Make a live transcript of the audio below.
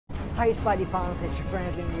Hi Spidey-Fans, it's your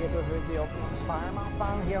friendly Neighbourhood, the ultimate Spider-Man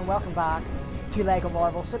fan here, and welcome back to LEGO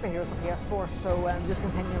Marvel Superheroes on PS4. So just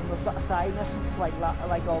continuing with side missions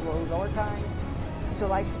like all those other times. So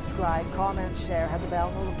like, subscribe, comment, share, hit the bell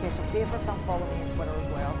notification, favourites, and follow me on Twitter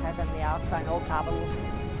as well. Type in the @ all capitals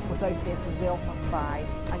without spaces, the ultimate spy,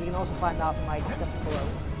 and you can also find that in my description below.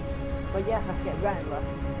 But yeah, let's get round this.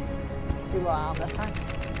 See where I am this time.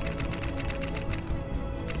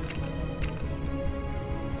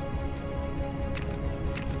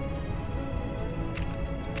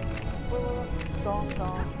 Dong.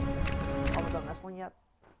 Haven't done this one yet.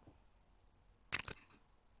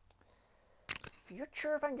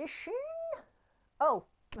 Future Foundation? Oh,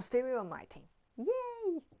 Mysterio on my team.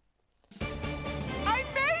 Yay! I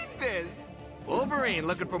made this! Wolverine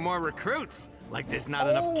looking for more recruits. Like there's not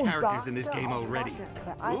enough characters in this game already.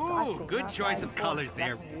 Ooh, good choice of colors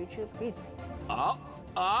there.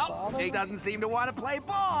 Oh, he doesn't seem to want to play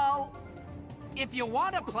ball. If you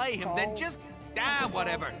want to play him, then just,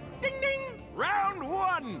 whatever. Ding ding! Round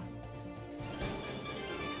one!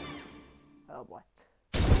 Oh boy.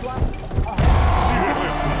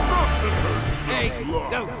 Hey,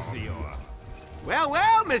 don't see you. Well,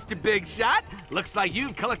 Mr. Big Shot. Looks like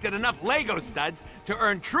you've collected enough Lego studs to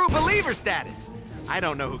earn true believer status. I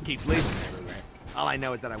don't know who keeps leaving them everywhere. All I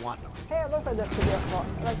know is that I want them. Hey, it looks like this could be a far,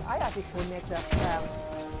 like, I actually could make this,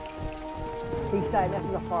 this is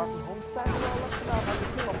a Far From Home special. Look at that, like, you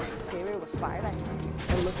came up with Mysterio with Spidey.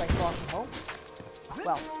 It looks like Far From Home.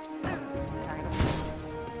 Well, kind of.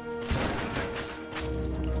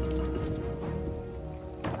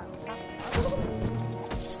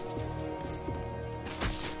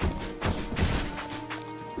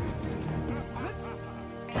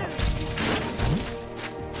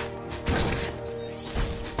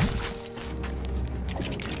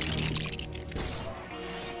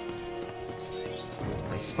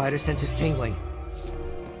 My spider sense is tingling.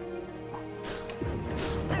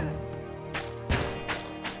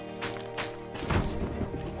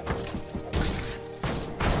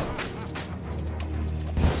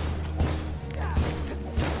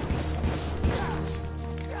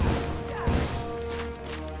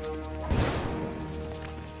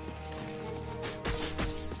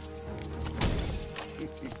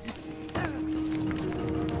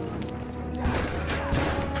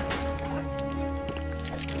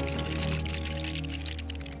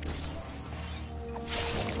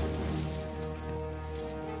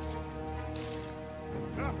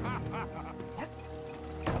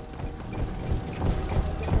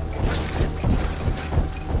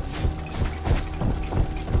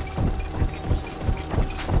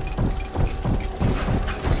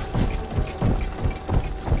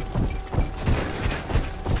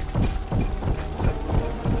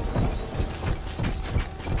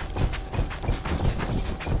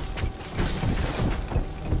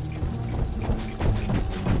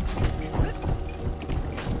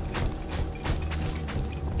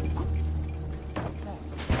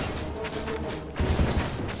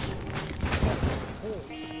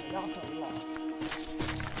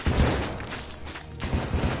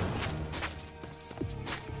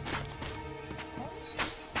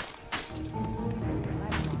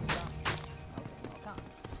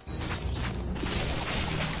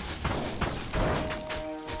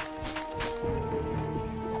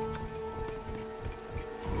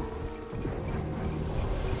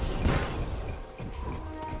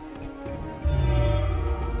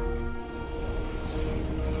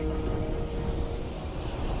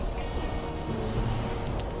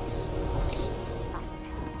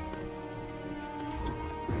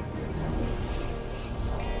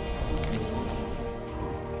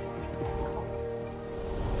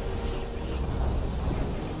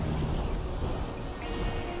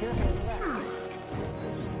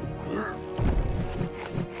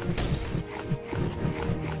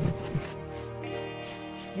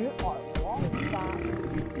 You are wrong, Bob.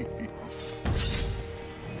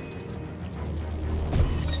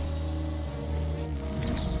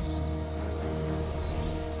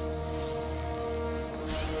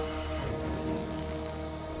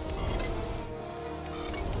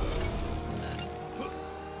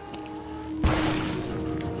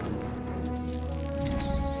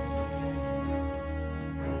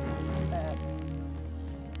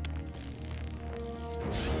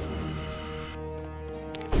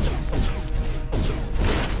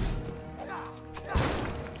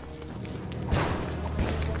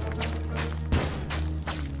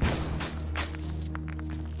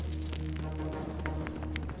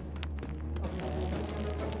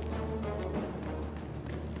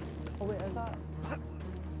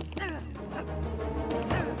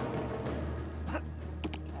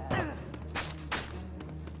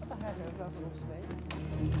 Okay, that's supposed to be.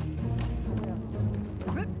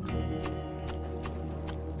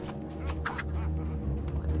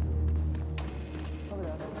 Over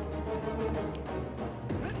there.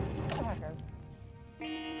 What the heck is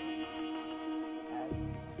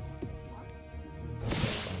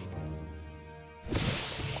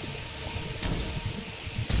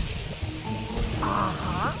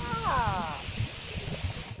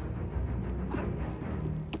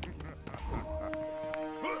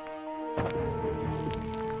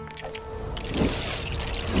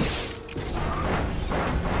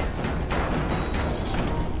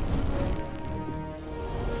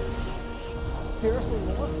seriously,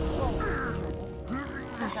 what?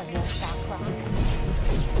 That's a little background.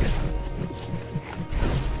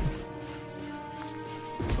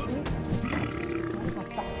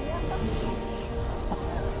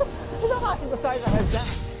 He's not hacking the size of his down.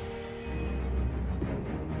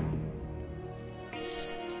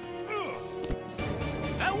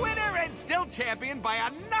 The winner and still champion by a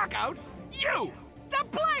knockout, you, the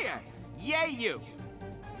player. Yay, you.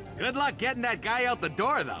 Good luck getting that guy out the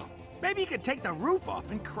door, though. Maybe you could take the roof off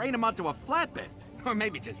and crane him onto a flatbed. Or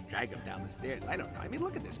maybe just drag him down the stairs. I don't know. I mean,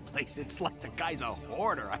 look at this place. It's like the guy's a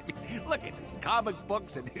hoarder. I mean, look at his comic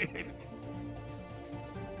books and...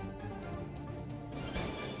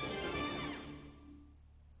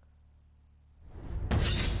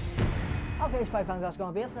 Okay, Spy fans, that's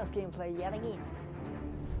going to be it for this gameplay yet again.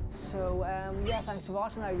 So, yeah, thanks for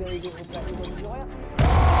watching. I really do hope that you did enjoy it.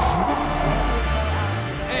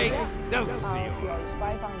 Hey, yeah, no, I'll see you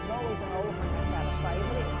Spy fans as always and all of my next ever Spy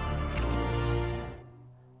videos.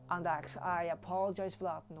 And I apologise for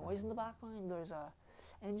that noise in the background. There's a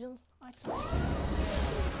engine outside.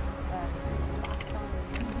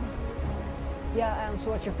 Yeah,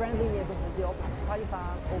 so it's your friendly neighbourhood, the ultimate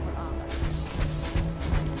Spidey-Fan over and